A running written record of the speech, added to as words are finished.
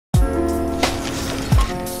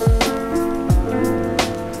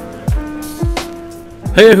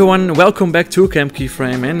Hey everyone, welcome back to Camp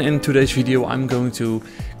Keyframe, and in today's video I'm going to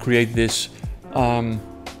create this iPhone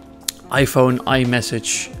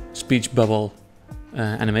iMessage speech bubble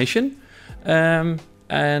animation, and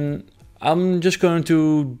I'm just going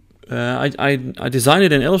to I designed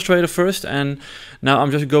it in Illustrator first, and now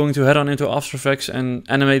I'm just going to head on into After Effects and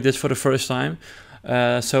animate this for the first time.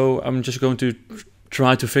 So I'm just going to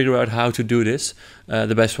try to figure out how to do this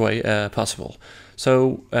the best way possible.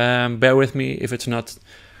 So bear with me if it's not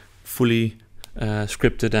fully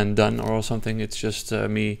scripted and done or something. It's just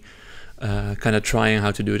me kind of trying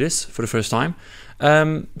how to do this for the first time.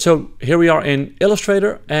 So here we are in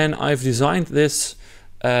Illustrator, and I've designed this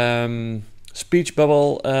speech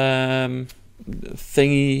bubble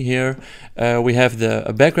thingy here. We have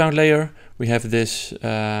a background layer. We have this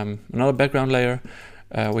another background layer.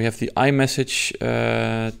 We have the iMessage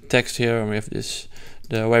text here, and we have this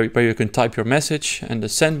where you can type your message, and the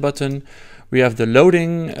send button. We have the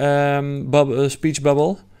loading speech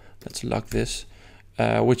bubble. Let's lock this,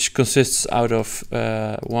 which consists out of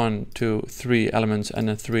 1, 2, 3 elements and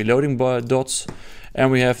then 3 loading dots.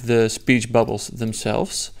 And we have the speech bubbles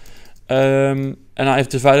themselves. And I've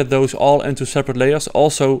divided those all into separate layers.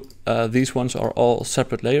 Also, these ones are all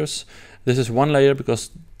separate layers. This is one layer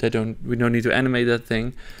because we don't need to animate that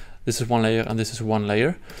thing. This is one layer, and this is one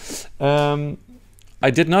layer. I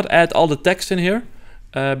did not add all the text in here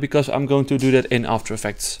because I'm going to do that in After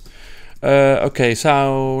Effects. Okay,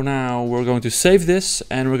 so now we're going to save this,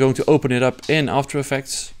 and we're going to open it up in After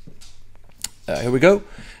Effects. Here we go.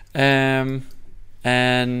 And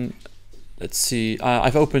let's see.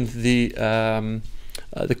 I've opened the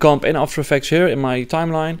comp in After Effects here in my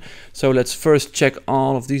timeline. So let's first check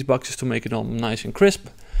all of these boxes to make it all nice and crisp.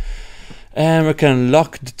 And we can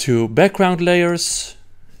lock the 2 background layers.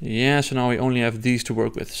 Yeah, so now we only have these to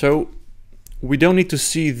work with. So we don't need to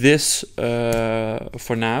see this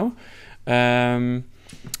for now. We're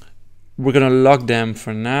gonna lock them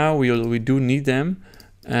for now. We do need them,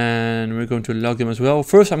 and we're going to lock them as well.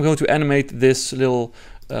 First, I'm going to animate this little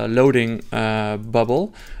loading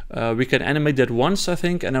bubble. We can animate that once, I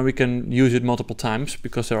think, and then we can use it multiple times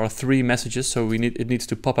because there are 3 messages, so it needs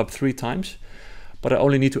to pop up 3 times. But I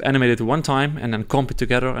only need to animate it 1 time and then comp it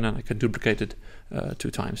together, and then I can duplicate it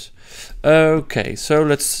 2 times. Okay, so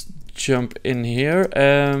let's jump in here.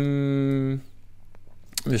 I'm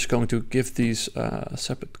just going to give these a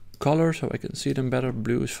separate color so I can see them better.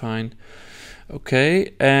 Blue is fine.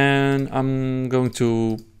 Okay, and I'm going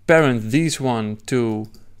to parent these one to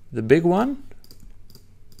the big one.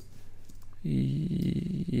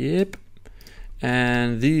 Yep.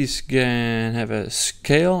 And these can have a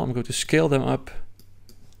scale. I'm going to scale them up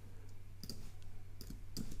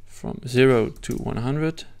from 0 to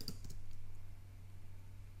 100.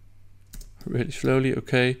 Really slowly,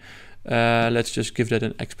 okay. Let's just give that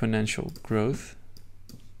an exponential growth.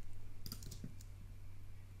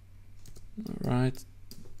 All right.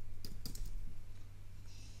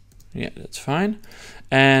 Yeah, that's fine.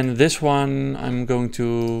 And this one, I'm going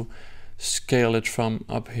to scale it from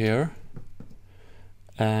up here.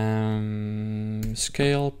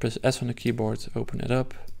 Scale, press S on the keyboard, open it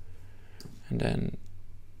up, and then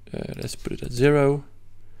let's put it at 0.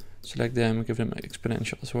 Select them, give them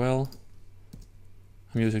exponential as well.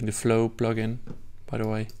 I'm using the Flow plugin, by the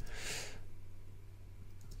way.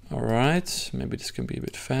 All right, maybe this can be a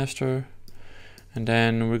bit faster. And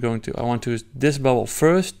then we're going to, I want to use this bubble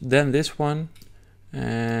first, then this one,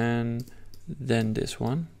 and then this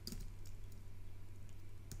one.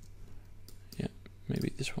 Yeah,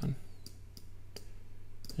 maybe this one.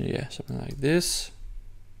 Yeah, something like this.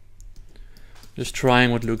 Just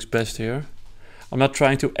trying what looks best here. I'm not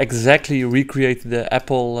trying to exactly recreate the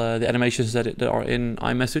Apple, the animations that are in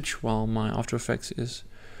iMessage while my After Effects is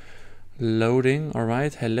loading. All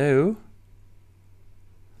right, hello.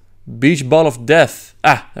 Beach ball of death.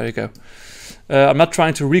 Ah, there you go. I'm not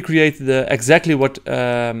trying to recreate exactly what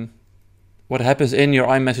happens in your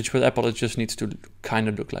iMessage with Apple. It just needs to kind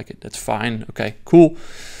of look like it. That's fine. Okay, cool.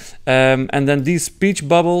 And then these speech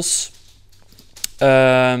bubbles,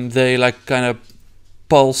 they like kind of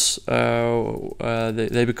pulse.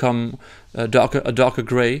 They become a darker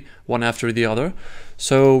gray one after the other.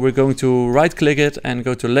 So we're going to right click it and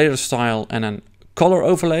go to layer style and then color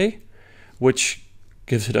overlay, which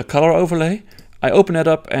gives it a color overlay. I open it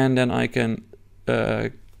up, and then I can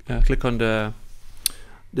click on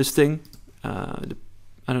this thing. I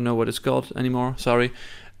don't know what it's called anymore, sorry.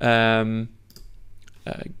 Go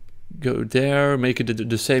there, make it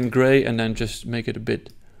the same gray, and then just make it a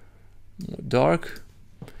bit more dark.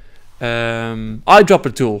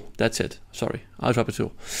 Eyedropper tool, that's it. Sorry, eyedropper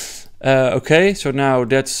tool. Okay, so now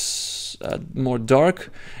that's more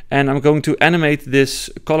dark, and I'm going to animate this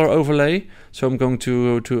color overlay. So I'm going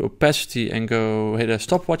to opacity and go hit a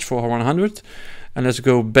stopwatch for 100, and let's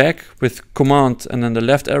go back with command and then the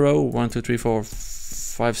left arrow, 1 2 3 4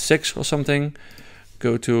 5 6 or something,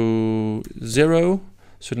 go to 0.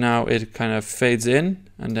 So now it kind of fades in,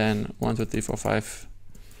 and then 1 2 3 4 5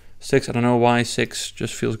 6. I don't know why 6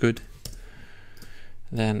 just feels good.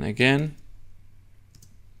 Then again,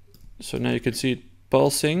 so now you can see it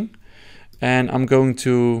pulsing, and I'm going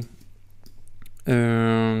to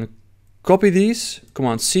copy these,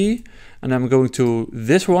 command C, and I'm going to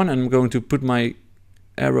this one, and I'm going to put my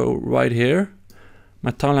arrow right here,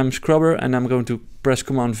 my timeline scrubber, and I'm going to press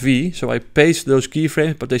command V. So I paste those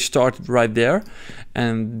keyframes, but they start right there,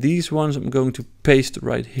 and these ones I'm going to paste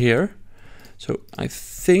right here. So I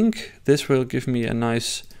think this will give me a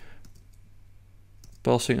nice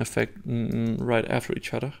pulsing effect right after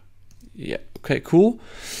each other. Yeah, okay, cool.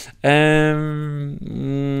 What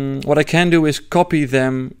I can do is copy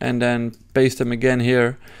them and then paste them again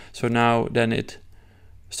here. So now then it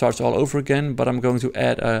starts all over again, but I'm going to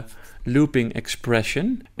add a looping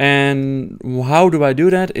expression. And how do I do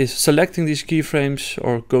that? Is selecting these keyframes,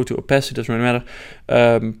 or go to opacity, doesn't really matter,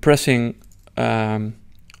 pressing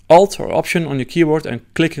Alt or Option on your keyboard and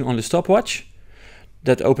clicking on the stopwatch.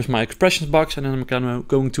 That opens my expressions box, and then I'm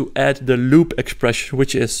going to add the loop expression,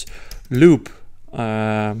 which is loop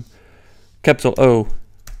capital O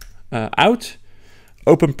out,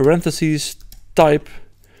 open parentheses, type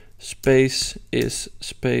space is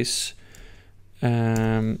space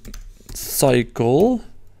cycle,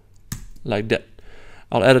 like that.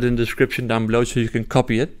 I'll add it in the description down below so you can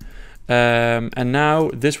copy it. And now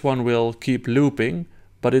this one will keep looping,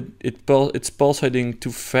 but it's pulsating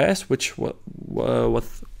too fast, which what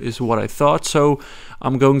I thought. So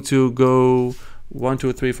I'm going to go 1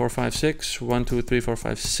 2 3 4 5 6, 1 2 3 4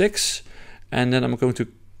 5 6, and then I'm going to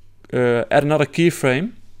add another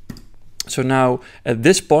keyframe. So now at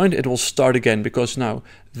this point it will start again, because now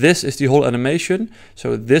this is the whole animation,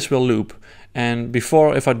 so this will loop. And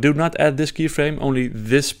before, if I do not add this keyframe, only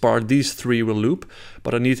this part, these three will loop,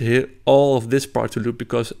 but I need to hit all of this part to loop,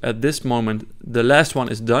 because at this moment the last one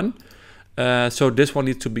is done. So this one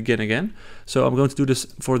needs to begin again. So I'm going to do this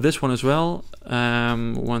for this one as well.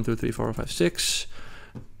 1 2 3 4 5 6,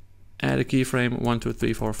 add a keyframe, 1 2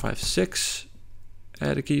 3 4 5 6,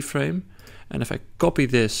 add a keyframe. And if I copy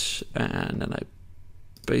this and then I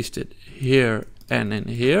paste it here and in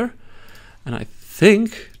here, and I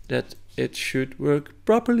think that it should work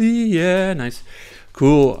properly. Yeah, nice,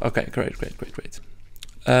 cool. Okay, great.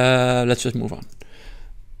 Let's just move on.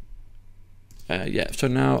 Yeah, so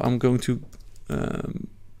now I'm going to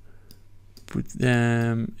put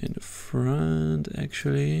them in the front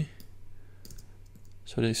actually,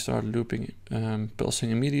 so they start looping,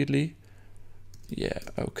 pulsing immediately. Yeah,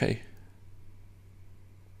 okay.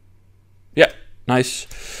 Yeah, nice.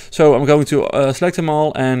 So I'm going to select them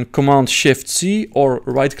all and Command Shift C or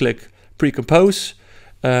right click pre-compose,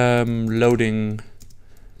 loading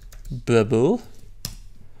bubble.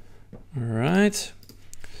 All right,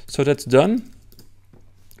 so that's done,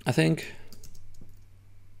 I think.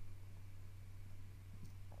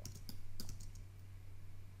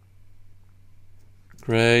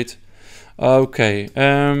 Great. Okay.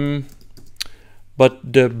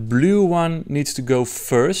 But the blue one needs to go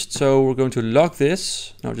first, so we're going to lock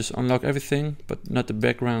this. No, just unlock everything, but not the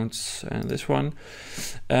backgrounds and this one.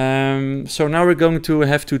 So now we're going to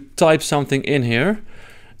have to type something in here.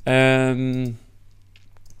 An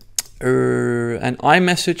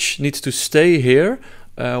iMessage needs to stay here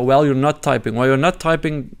while you're not typing. While you're not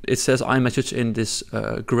typing, it says iMessage in this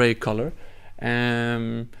gray color.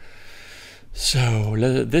 So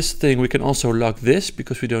this thing, we can also lock this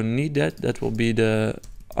because we don't need that. That will be the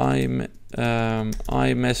iMessage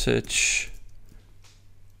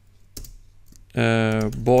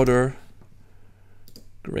border.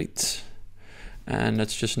 Great. And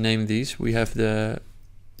let's just name these. We have the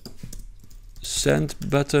send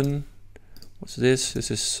button. What's this?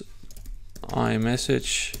 This is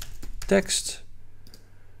iMessage text.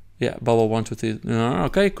 Yeah, bubble 1 2 3.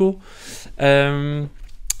 Okay, cool.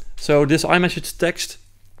 So this iMessage text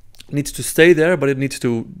needs to stay there, but it needs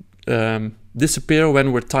to disappear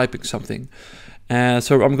when we're typing something.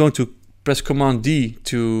 So I'm going to press Command D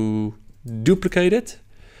to duplicate it,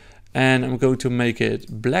 and I'm going to make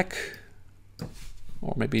it black,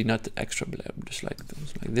 or maybe not extra black, just like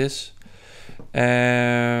this.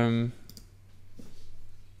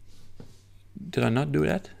 Did I not do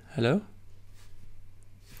that? Hello?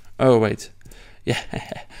 Oh wait. Yeah,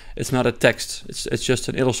 it's not a text, it's just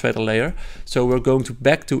an Illustrator layer. So we're going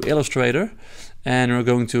back to Illustrator, and we're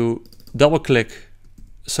going to double click,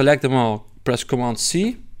 select them all, press Command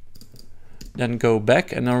C, then go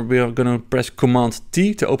back, and now we are going to press Command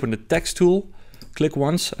T to open the text tool. Click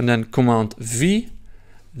once and then Command V.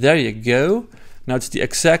 There you go. Now it's the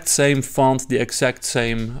exact same font, the exact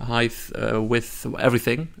same height, width,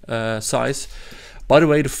 everything, size. By the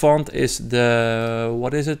way, the font is the,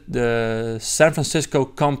 what is it? The San Francisco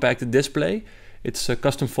Compact Display. It's a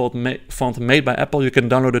custom font made by Apple. You can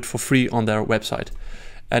download it for free on their website.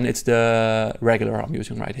 And it's the regular I'm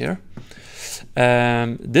using right here.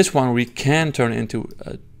 This one we can turn into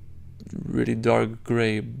a really dark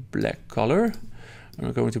gray black color. And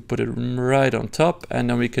we're going to put it right on top, and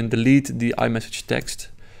then we can delete the iMessage text,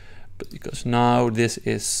 because now this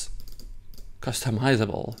is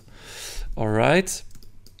customizable. All right,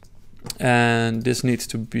 and this needs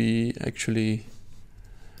to be actually,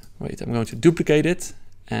 wait, I'm going to duplicate it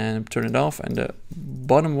and turn it off, and the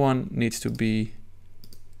bottom one needs to be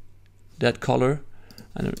that color,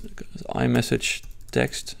 and iMessage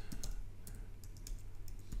text.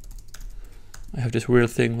 I have this weird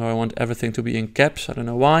thing where I want everything to be in caps. I don't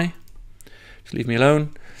know why. Just leave me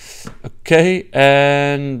alone. Okay,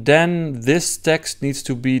 and then this text needs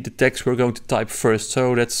to be the text we're going to type first.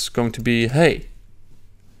 So that's going to be hey.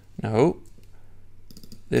 No,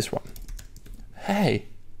 this one. Hey,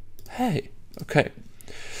 hey. Okay.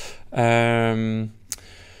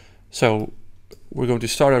 So we're going to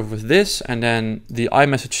start off with this, and then the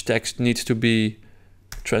iMessage text needs to be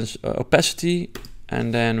opacity,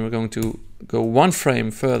 and then we're going to go one frame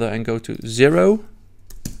further and go to 0,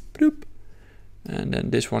 bloop, and then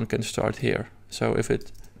this one can start here. So if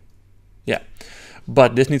it, yeah,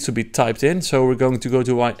 but this needs to be typed in. So we're going to go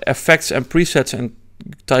to effects and presets and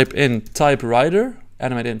type in typewriter,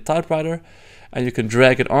 animate in typewriter, and you can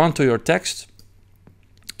drag it onto your text.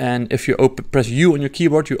 And if you press U on your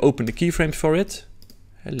keyboard, you open the keyframes for it.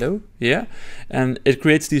 Hello, yeah, and it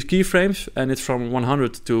creates these keyframes, and it's from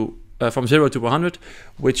 100 to from 0 to 100,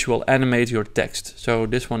 which will animate your text. So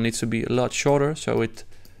this one needs to be a lot shorter, so it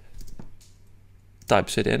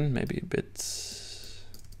types it in, maybe a bit,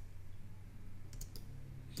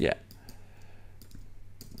 yeah.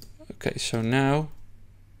 Okay, so now,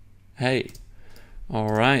 hey, all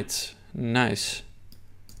right, nice.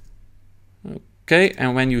 Okay,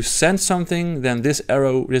 and when you send something, then this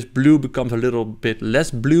arrow, this blue becomes a little bit less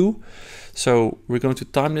blue. So we're going to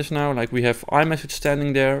time this now, like we have iMessage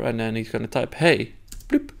standing there, and then he's going to type hey,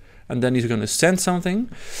 bloop, and then he's going to send something.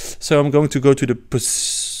 So I'm going to go to the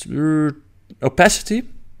opacity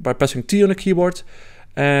by pressing T on the keyboard,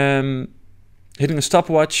 hitting a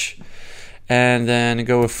stopwatch, and then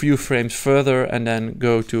go a few frames further, and then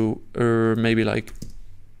go to maybe like,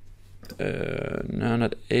 no,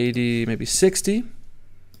 not 80, maybe 60. You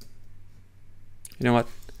know what?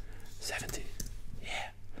 70.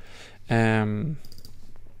 1,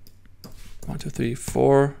 2, 3,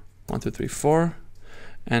 4, 1, 2, 3, 4,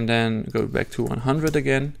 and then go back to 100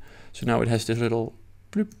 again. So now it has this little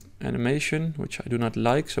bloop animation, which I do not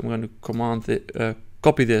like. So I'm going to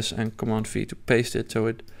copy this and Command V to paste it, so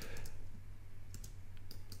it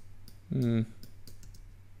it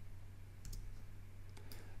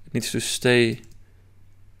needs to stay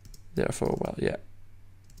there for a while. Yeah.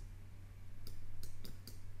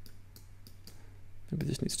 Maybe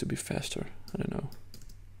this needs to be faster. I don't know.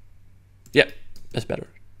 Yeah, that's better.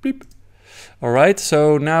 Beep. All right.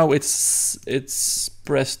 So now it's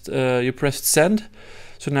pressed. You pressed send.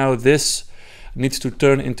 So now this needs to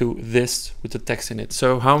turn into this with the text in it.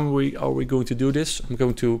 So how are we going to do this? I'm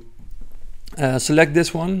going to select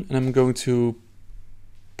this one, and I'm going to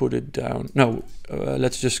put it down. No,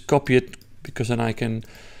 let's just copy it, because then I can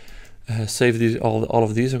save these all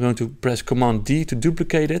of these. I'm going to press Command D to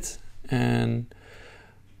duplicate it and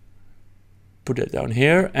put it down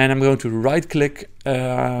here, and I'm going to right click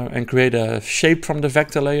and create a shape from the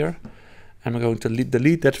vector layer. I'm going to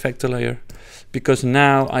delete that vector layer, because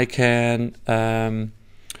now I can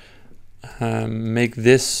make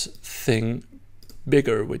this thing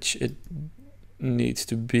bigger, which it needs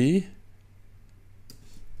to be.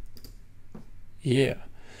 Yeah.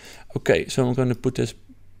 Okay, so I'm going to put this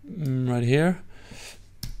right here,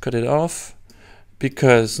 cut it off,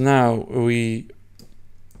 because now we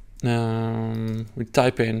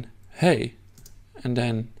type in hey, and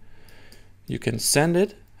then you can send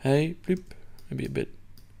it. Hey, bloop, maybe a bit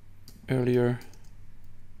earlier.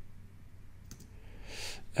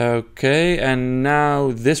 Okay, and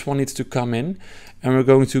now this one needs to come in, and we're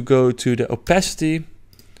going to go to the opacity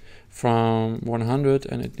from 100,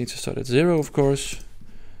 and it needs to start at 0, of course,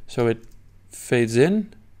 so it fades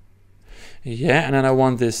in. Yeah, and then I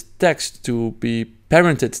want this text to be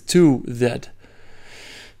parented to that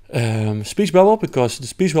speech bubble, because the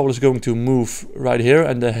speech bubble is going to move right here,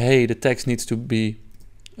 and the hey, the text needs to be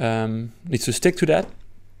needs to stick to that.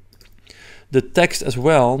 The text as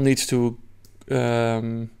well needs to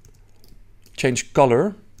change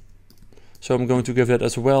color. So I'm going to give that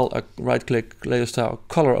as well a right-click layer style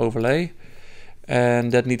color overlay,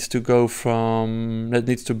 and that needs to go from, that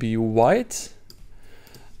needs to be white,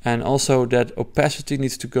 and also that opacity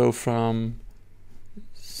needs to go from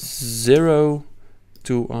 0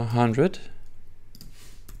 to 100.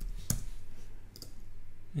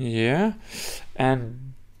 Yeah,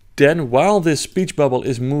 and then while this speech bubble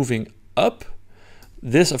is moving up,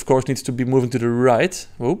 this of course needs to be moving to the right.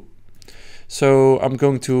 Oh. So I'm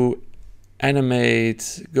going to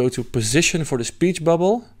animate, go to position for the speech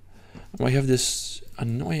bubble. We have this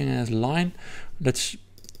annoying ass line. Let's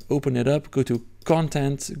open it up, go to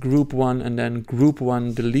content, group one, and then group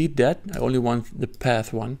one, delete that. I only want the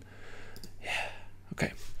path one. Yeah,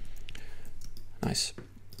 okay. Nice.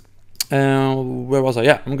 Where was I?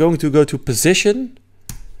 Yeah, I'm going to go to position,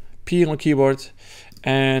 P on keyboard,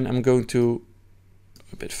 and I'm going to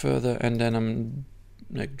a bit further, and then I'm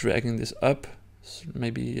like dragging this up. So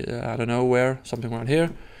maybe, I don't know where, something around here.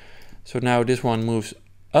 So now this one moves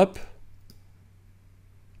up,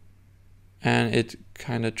 and it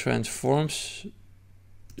kind of transforms.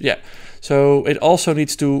 Yeah, so it also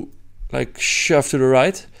needs to like shove to the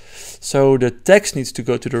right. So the text needs to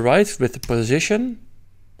go to the right with the position.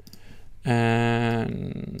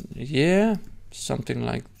 And yeah, something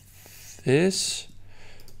like this.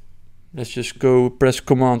 Let's just go press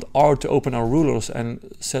Command R to open our rulers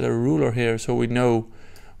and set a ruler here so we know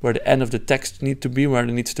where the end of the text needs to be, where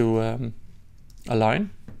it needs to align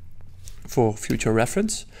for future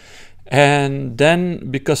reference. And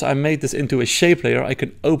then, because I made this into a shape layer, I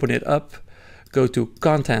can open it up, go to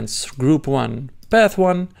Contents, Group 1, Path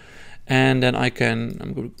 1, and then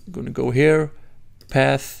I'm going to go here,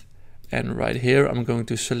 Path, and right here I'm going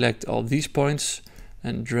to select all these points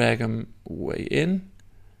and drag them way in.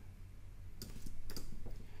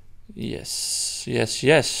 Yes, yes,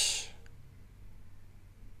 yes.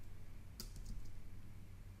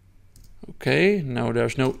 Okay, now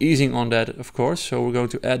there's no easing on that, of course, so we're going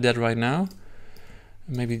to add that right now.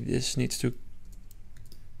 Maybe this needs to...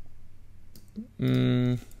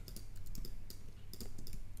 yeah,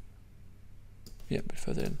 a bit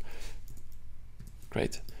further in.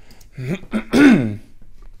 Great.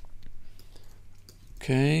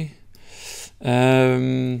 Okay.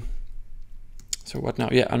 So what now?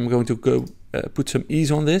 Yeah, I'm going to go put some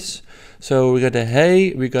ease on this. So we got the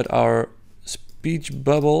hey, we got our speech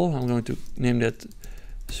bubble. I'm going to name that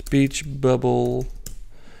speech bubble.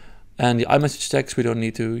 And the iMessage text, we don't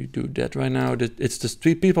need to do that right now. It's the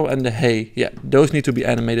street people and the hey. Yeah, those need to be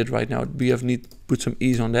animated right now. We need to put some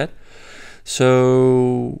ease on that.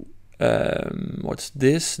 So what's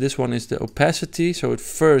this? This one is the opacity. So let's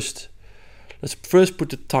first put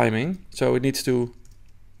the timing. So it needs to...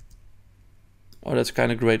 oh, that's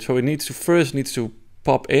kind of great. So it needs to first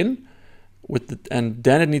pop in with the, and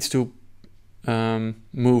then it needs to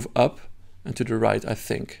move up and to the right, I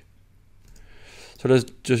think. So let's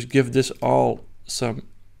just give this all some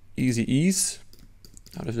easy ease.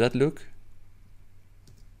 How does that look?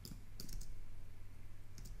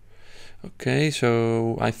 Okay,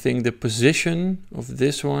 so I think the position of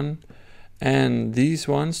this one and these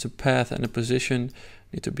ones, the path and the position,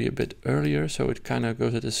 need to be a bit earlier, so it kind of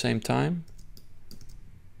goes at the same time.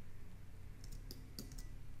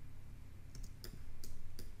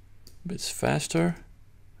 A bit faster,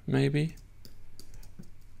 maybe.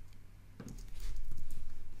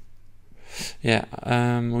 Yeah,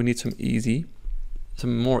 we need some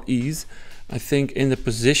more ease. I think in the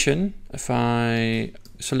position, if I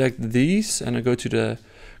select these and I go to the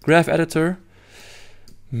graph editor,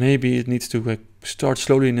 maybe it needs to start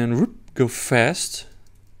slowly and then whoop, go fast.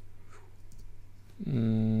 A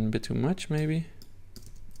bit too much, maybe.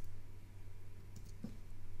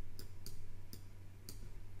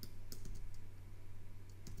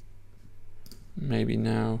 Maybe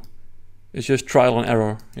now. It's just trial and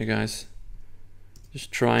error, you guys.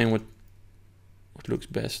 Just trying what looks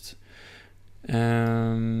best. Oh,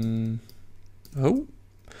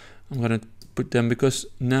 I'm gonna put them because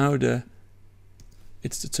now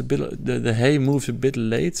it's a bit, the hay moves a bit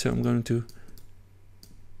late, so I'm going to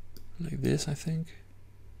like this, I think.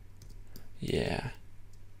 Yeah,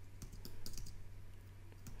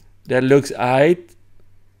 that looks aight.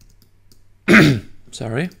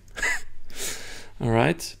 Sorry. All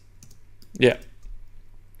right. Yeah.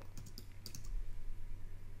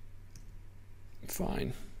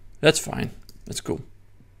 Fine. That's fine. That's cool.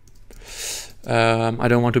 I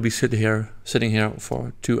don't want to be sitting here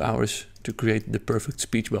for 2 hours to create the perfect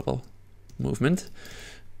speech bubble movement.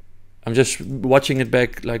 I'm just watching it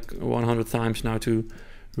back like 100 times now to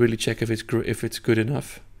really check if it's good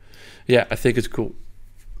enough. Yeah, I think it's cool.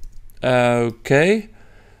 Okay,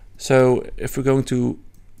 so if we're going to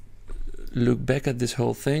look back at this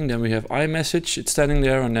whole thing, then we have iMessage, it's standing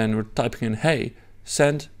there, and then we're typing in hey,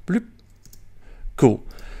 send, bloop. Cool.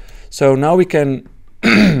 So now we can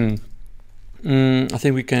I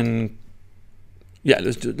think we can, yeah,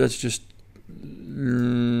 let's just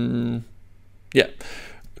yeah,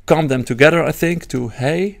 comp them together, I think, to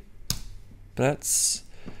hey. That's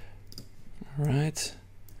right.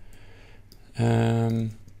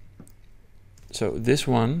 So this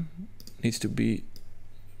one needs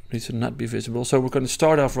to not be visible. So we're going to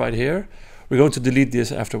start off right here. We're going to delete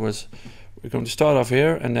this afterwards. We're going to start off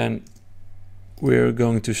here, and then we're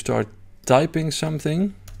going to start typing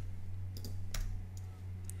something.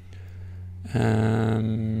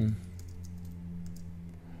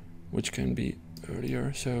 Which can be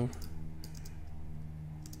earlier. So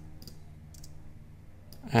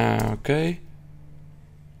okay.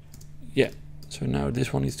 Yeah. So now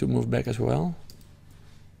this one needs to move back as well.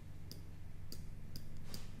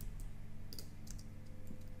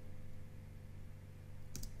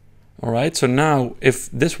 All right, so now if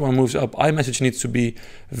this one moves up, iMessage needs to be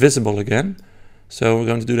visible again. So we're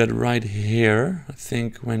going to do that right here. I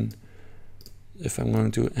think if I'm going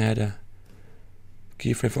to add a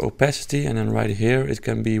keyframe for opacity, and then right here it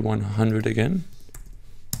can be 100 again.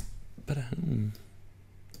 But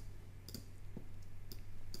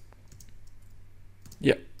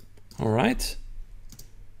yeah, all right.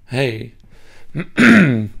 Hey.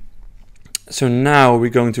 So now we're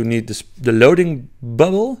going to need the loading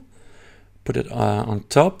bubble. Put it on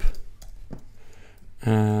top.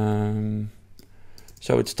 So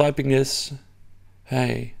it's typing this.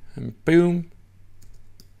 Hey, and boom.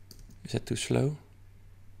 Is that too slow?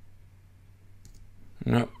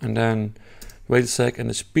 No, and then wait a sec, and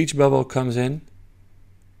the speech bubble comes in.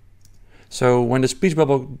 So when the speech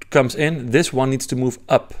bubble comes in, this one needs to move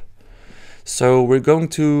up. So we're going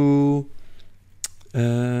to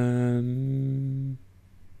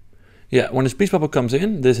yeah, when the speech bubble comes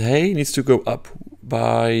in, this hey needs to go up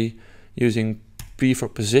by using P for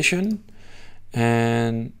position.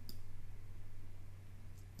 And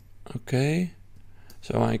okay,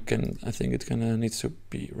 so I think it needs to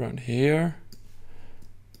be around here.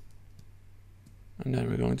 And then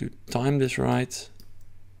we're going to time this right.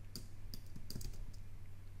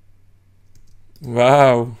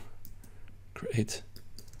 Wow, great.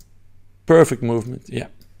 Perfect movement, yeah.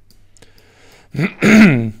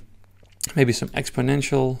 Maybe some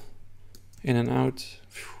exponential in and out.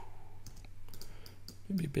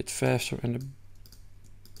 Maybe a bit faster and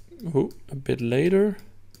a bit later.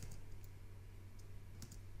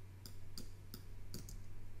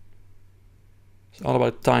 It's all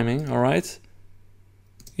about timing, all right?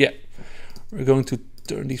 Yeah, we're going to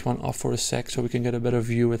turn this one off for a sec so we can get a better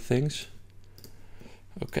view with things.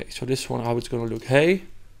 Okay, so this one, how it's going to look. Hey,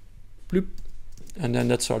 bloop, and then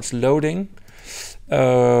that starts loading.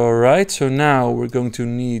 All right, so now we're going to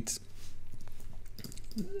need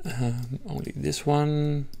only this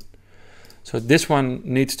one. So this one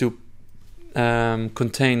needs to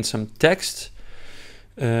contain some text.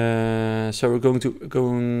 So we're going to go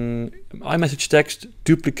on iMessage text,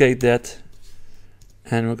 duplicate that,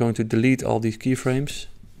 and we're going to delete all these keyframes.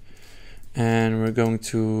 And we're going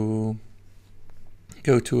to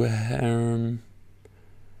go to a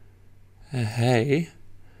hey,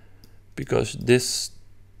 because this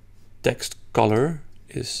text color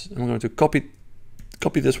is, I'm going to copy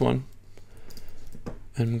this one,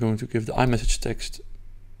 and I'm going to give the iMessage text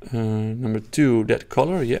number 2 that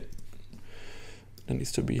color. Yeah, that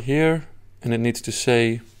needs to be here, and it needs to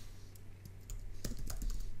say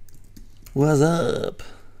what's up,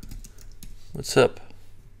 what's up.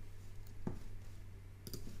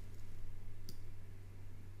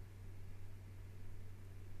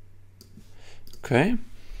 Okay,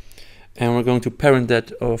 and we're going to parent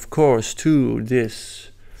that, of course, to this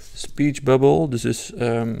speech bubble. This is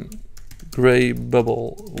gray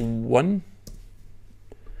bubble 1,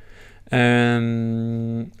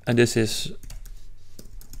 and this is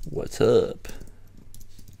what's up.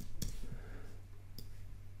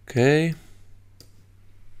 Okay.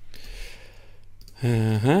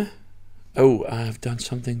 Oh, I've done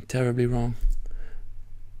something terribly wrong.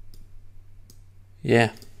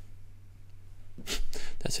 Yeah.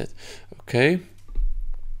 That's it. Okay.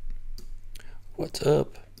 What's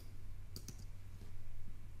up?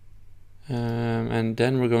 And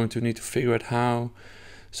then we're going to need to figure out how.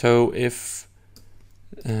 So if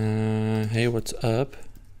Hey, what's up?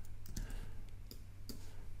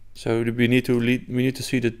 So we need to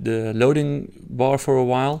see the loading bar for a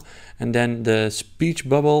while, and then the speech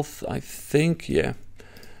bubble. I think, yeah.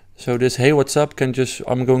 So this hey, what's up can just,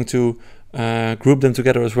 I'm going to group them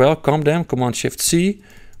together as well. Comp them, Command Shift C,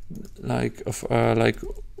 like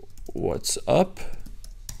what's up,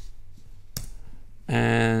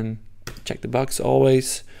 and check the box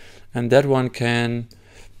always. And that one can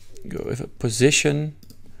go with a position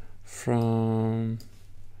from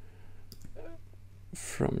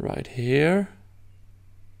right here,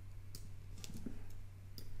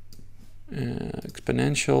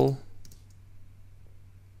 exponential,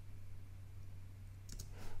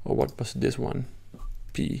 or what was this one,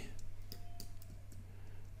 P.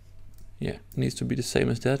 Yeah, needs to be the same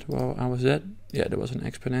as that. Well, how was that? Yeah, there was an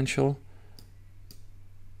exponential.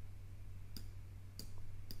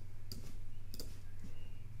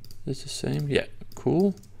 It's the same. Yeah,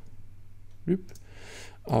 cool.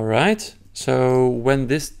 All right. So when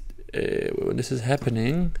this is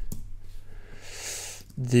happening,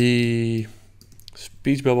 the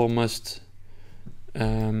speech bubble must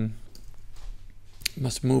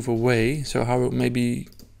move away. So how maybe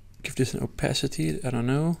give this an opacity? I don't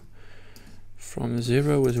know. From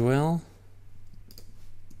 0 as well.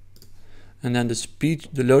 And then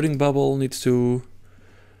the loading bubble needs to,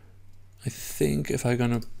 I think if I'm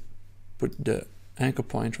gonna put the anchor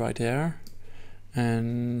point right there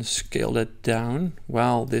and scale that down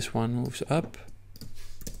while this one moves up.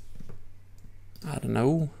 I don't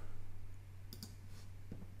know.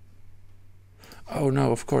 Oh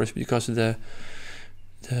no, of course, because the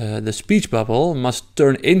speech bubble must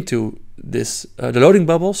turn into this, the loading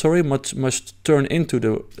bubble, sorry, must turn into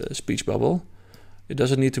the speech bubble. It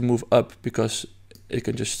doesn't need to move up because it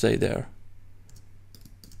can just stay there.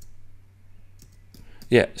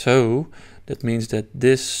 Yeah, so that means that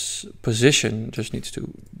this position just needs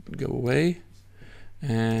to go away,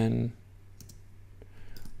 and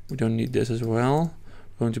we don't need this as well.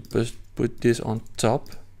 We're going to put this on top.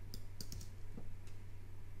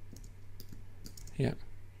 Yeah.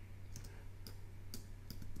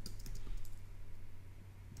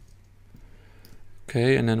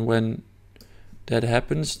 Okay, and then when that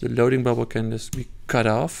happens, the loading bubble can just be cut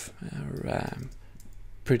off.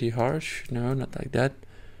 Pretty harsh. No, not like that.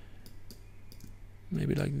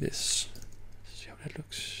 Maybe like this. Let's see how that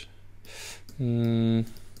looks.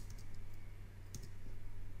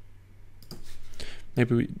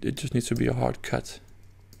 Maybe it just needs to be a hard cut.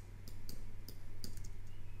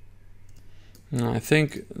 I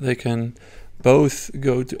think they can both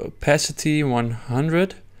go to opacity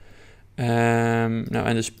 100. Now,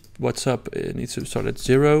 and this what's up, it needs to start at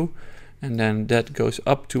 0, and then that goes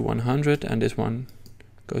up to 100, and this one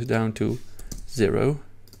goes down to 0.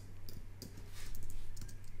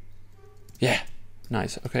 Yeah,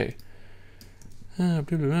 nice. Okay.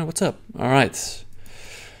 What's up? All right.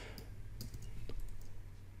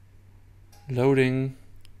 Loading.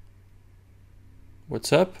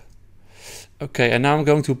 What's up? Okay, and now I'm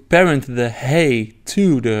going to parent the hey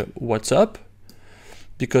to the what's up,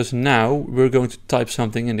 because now we're going to type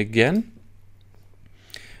something in again.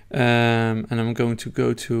 And I'm going to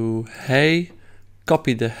go to hey,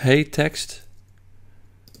 copy the hey text.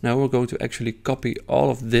 Now we're going to actually copy all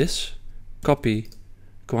of this. Copy,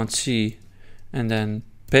 Command C, and then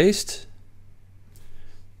paste.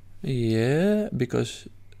 Yeah, because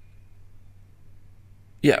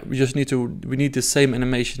yeah, we need the same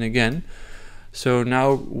animation again. So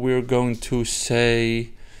now we're going to say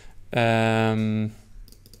what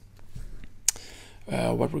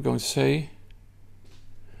we're going to say.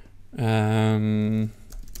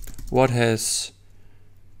 What has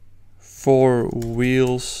 4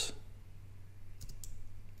 wheels?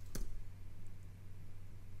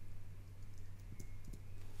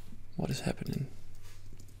 What is happening?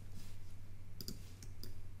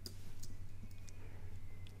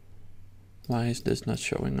 Why is this not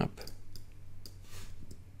showing up?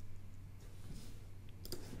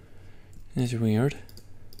 It's weird.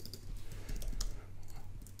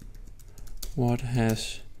 What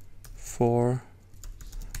has 4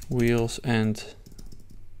 wheels and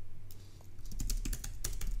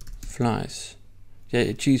flies?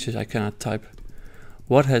 Yeah, Jesus, I cannot type.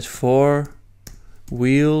 What has 4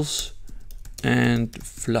 wheels and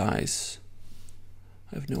flies?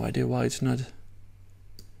 I have no idea why it's not.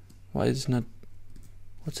 Why it's not.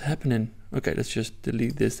 What's happening? Okay, let's just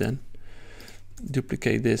delete this then.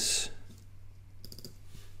 Duplicate this.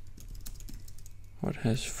 What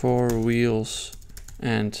has 4 wheels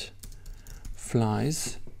and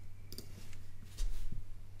flies?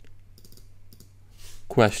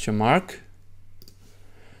 Question mark.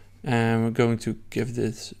 And we're going to give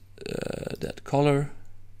this that color.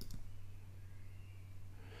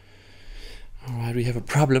 All right, we have a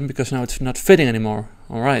problem because now it's not fitting anymore.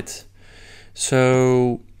 All right,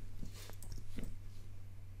 so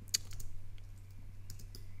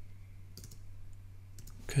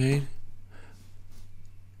okay.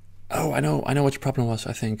 Oh, I know what your problem was,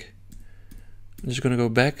 I think. I'm just gonna go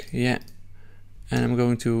back, yeah. And I'm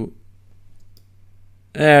going to,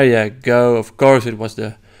 there you go. Of course it was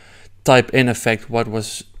the type in effect what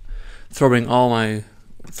was throwing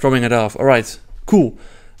it off. All right, cool.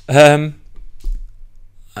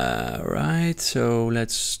 Right, so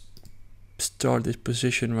let's start this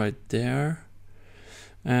position right there.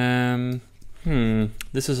 This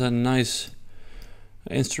is a nice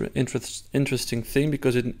interesting thing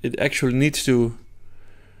because it actually needs to,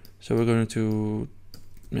 so we're going to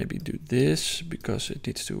maybe do this because it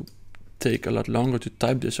needs to take a lot longer to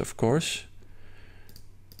type this, of course.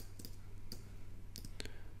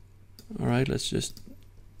 All right, let's just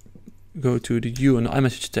go to the U and the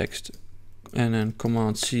iMessage text and then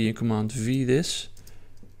Command C and Command V this.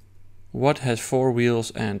 What has 4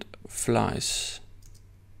 wheels and flies?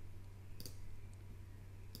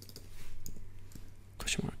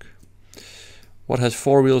 Question mark. What has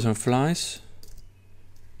 4 wheels and flies?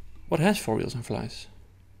 What has 4 wheels and flies?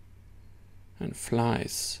 And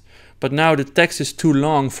flies. But now the text is too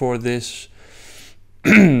long for this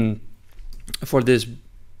for this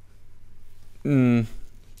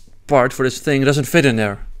part, for this thing. It doesn't fit in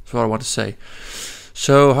there. That's what I want to say.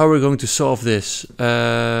 So how are we going to solve this?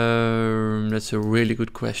 That's a really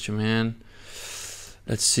good question, man.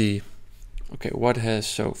 Let's see. Okay, what has,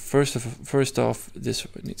 so first off, this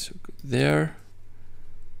needs to go there.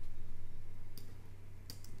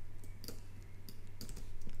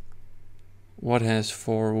 What has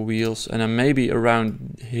 4 wheels? And then maybe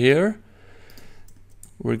around here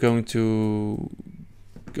we're going to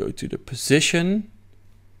go to the position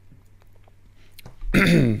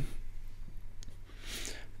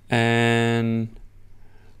and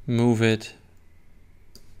move it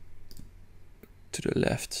to the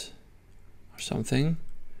left or something,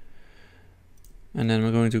 and then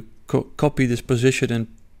we're going to copy this position and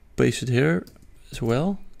paste it here as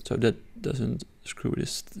well, so that doesn't screw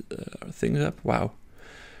this things up. Wow.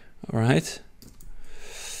 All right.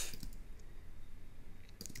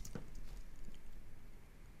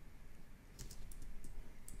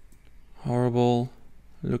 Horrible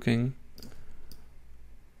looking.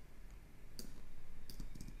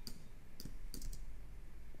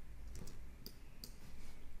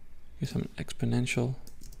 Here's some exponential.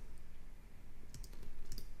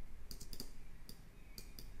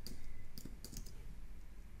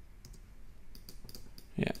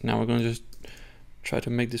 Yeah, now we're going to just try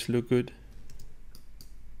to make this look good.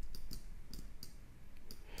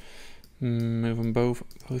 Move them both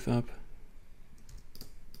up.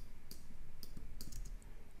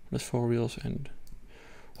 What has 4 wheels and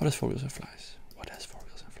what has 4 wheels and flies? What has 4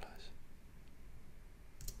 wheels and flies?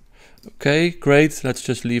 Okay, great. Let's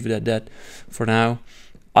just leave it at that for now.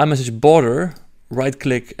 iMessage border, right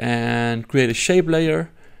click and create a shape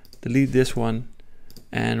layer. Delete this one.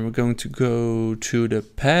 And we're going to go to the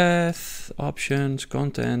path options,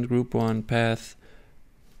 content, group 1, path.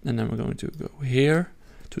 And then we're going to go here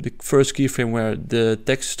to the first keyframe where the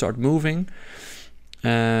text start moving.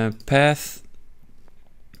 Path.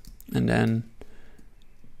 And then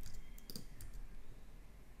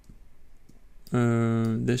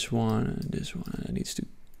this one and this one. It needs to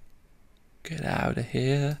get out of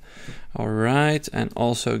here. All right. And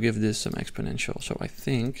also give this some exponential. So I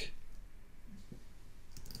think,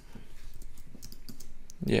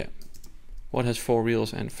 yeah. What has 4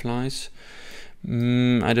 wheels and flies?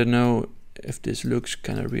 I don't know if this looks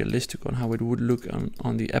kind of realistic on how it would look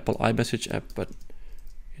on the Apple iMessage app, but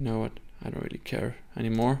you know what? I don't really care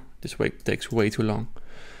anymore. This way takes way too long.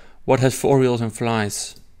 What has 4 wheels and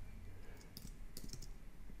flies?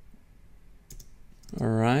 All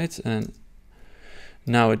right, and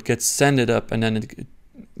now it gets sanded up and then it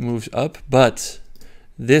moves up, but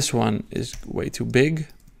this one is way too big.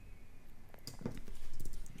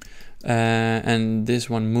 And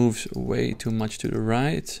this one moves way too much to the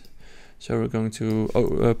right. So we're going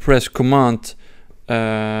to press Command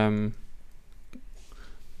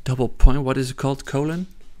double point, what is it called, colon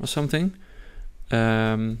or something,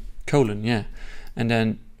 colon, yeah, and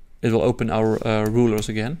then it will open our rulers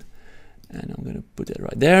again, and I'm gonna put that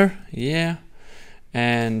right there, yeah,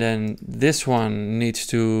 and then this one needs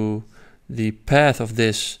to, the path of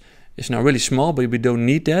this is now really small, but we don't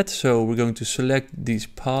need that, so we're going to select these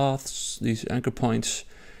paths, these anchor points,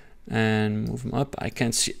 and move them up. I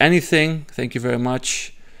can't see anything, thank you very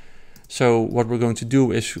much. So what we're going to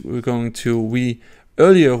do is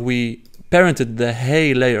earlier we parented the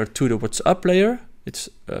hey layer to the what's up layer. It's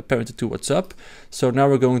parented to what's up. So now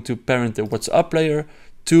we're going to parent the what's up layer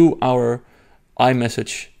to our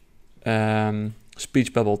iMessage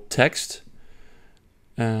speech bubble text.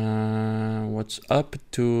 What's up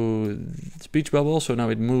to speech bubble. So now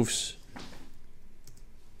it moves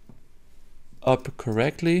up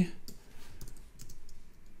correctly.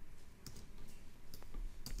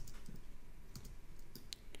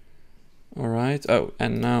 All right. Oh,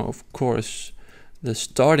 and now of course the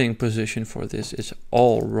starting position for this is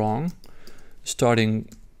all wrong. Starting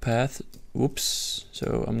path. Oops.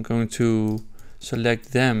 So I'm going to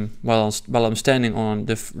select them while I'm standing on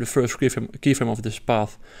the first keyframe of this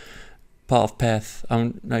path.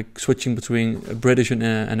 I'm like switching between British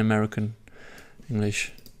and American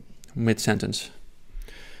English mid-sentence.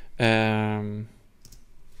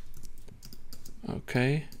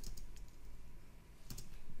 Okay.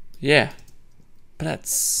 Yeah.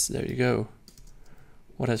 That's there you go.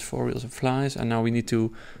 What has 4 wheels and flies? And now we need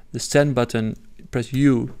to the send button. Press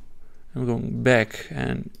U, and we're going back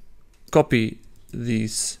and copy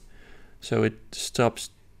these, so it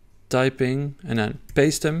stops typing, and then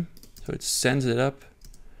paste them, so it sends it up.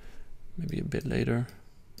 Maybe a bit later,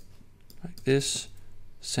 like this.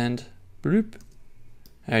 Send. Bloop.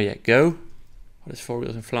 There you go. What is 4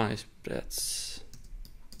 wheels and flies? That's.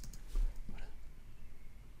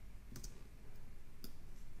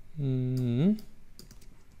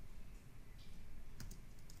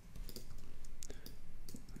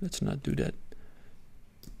 Let's not do that.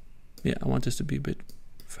 Yeah, I want this to be a bit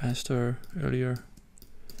faster earlier.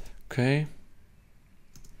 Okay.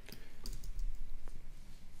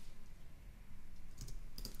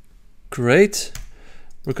 Great.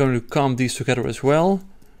 We're going to comb these together as well.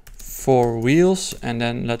 4 wheels, and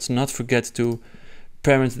then let's not forget to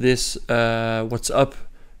parent this what's up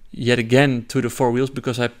yet again to the 4 wheels,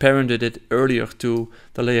 because I parented it earlier to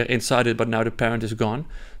the layer inside it, but now the parent is gone.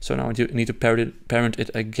 So now I need to parent it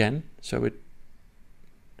again. So it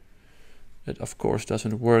of course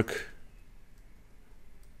doesn't work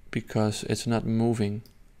because it's not moving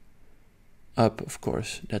up, of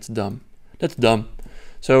course. That's dumb. That's dumb.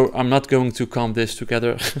 So I'm not going to comb this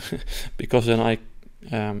together because then I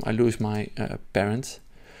lose my parent.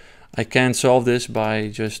 I can solve this by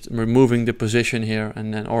just removing the position here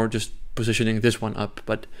and then, or just positioning this one up,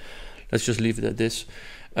 but let's just leave it at this.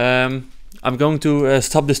 I'm going to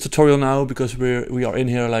stop this tutorial now because we are in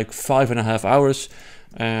here like 5.5 hours.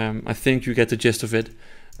 I think you get the gist of it.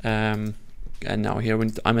 And now here we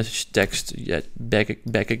need iMessage text yet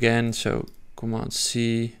back again. So Command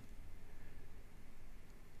C,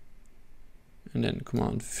 and then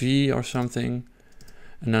Command V or something.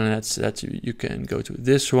 And then that's you can go to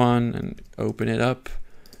this one and open it up.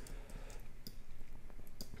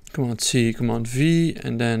 Command C, Command V,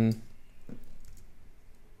 and then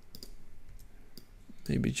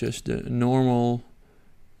maybe just the normal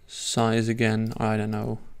size again. I don't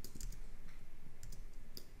know.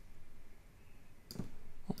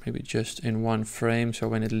 Or maybe just in one frame, so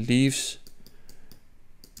when it leaves,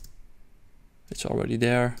 it's already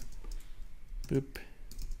there. Boop.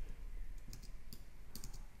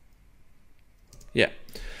 Yeah,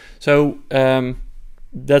 so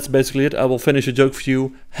that's basically it. I will finish a joke for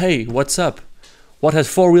you. Hey, what's up? What has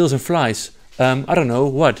 4 wheels and flies? I don't know,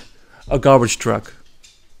 what? A garbage truck. ...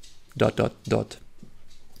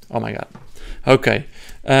 Oh my god. Okay,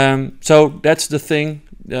 so that's the thing.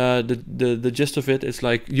 The gist of it is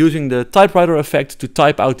like using the typewriter effect to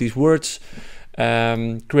type out these words,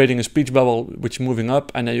 creating a speech bubble which is moving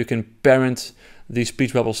up, and then you can parent these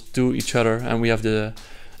speech bubbles to each other, and we have the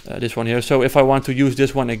this one here. So if I want to use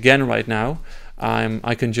this one again right now,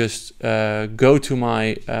 I can just go to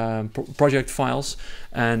my project files,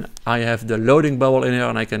 and I have the loading bubble in here,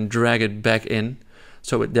 and I can drag it back in.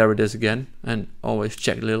 So there it is again, and always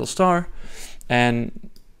check the little star. And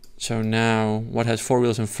so now what has 4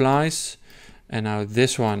 wheels and flies, and now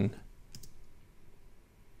this one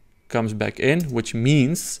comes back in, which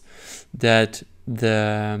means that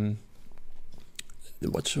the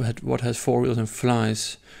what has 4 wheels and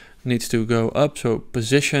flies needs to go up. So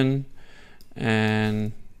position,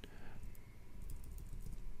 and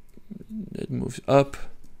it moves up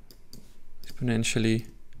exponentially,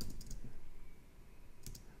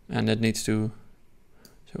 and that needs to,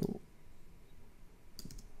 so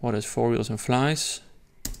what is 4 wheels and flies,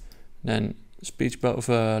 then speech bubble,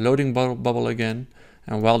 loading bubble again,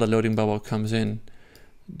 and while the loading bubble comes in,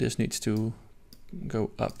 this needs to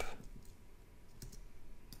go up.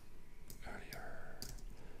 Earlier.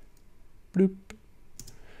 Bloop.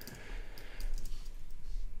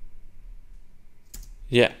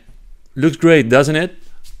 Yeah, looks great, doesn't it?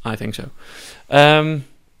 I think so.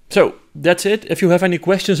 So that's it. If you have any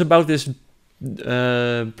questions about this,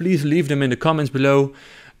 please leave them in the comments below.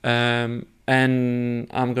 And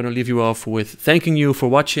I'm gonna leave you off with thanking you for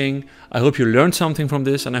watching. I hope you learned something from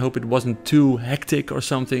this, and I hope it wasn't too hectic or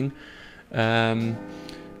something. Yeah,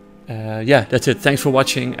 that's it. Thanks for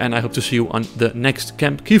watching, and I hope to see you on the next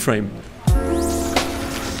Camp Keyframe.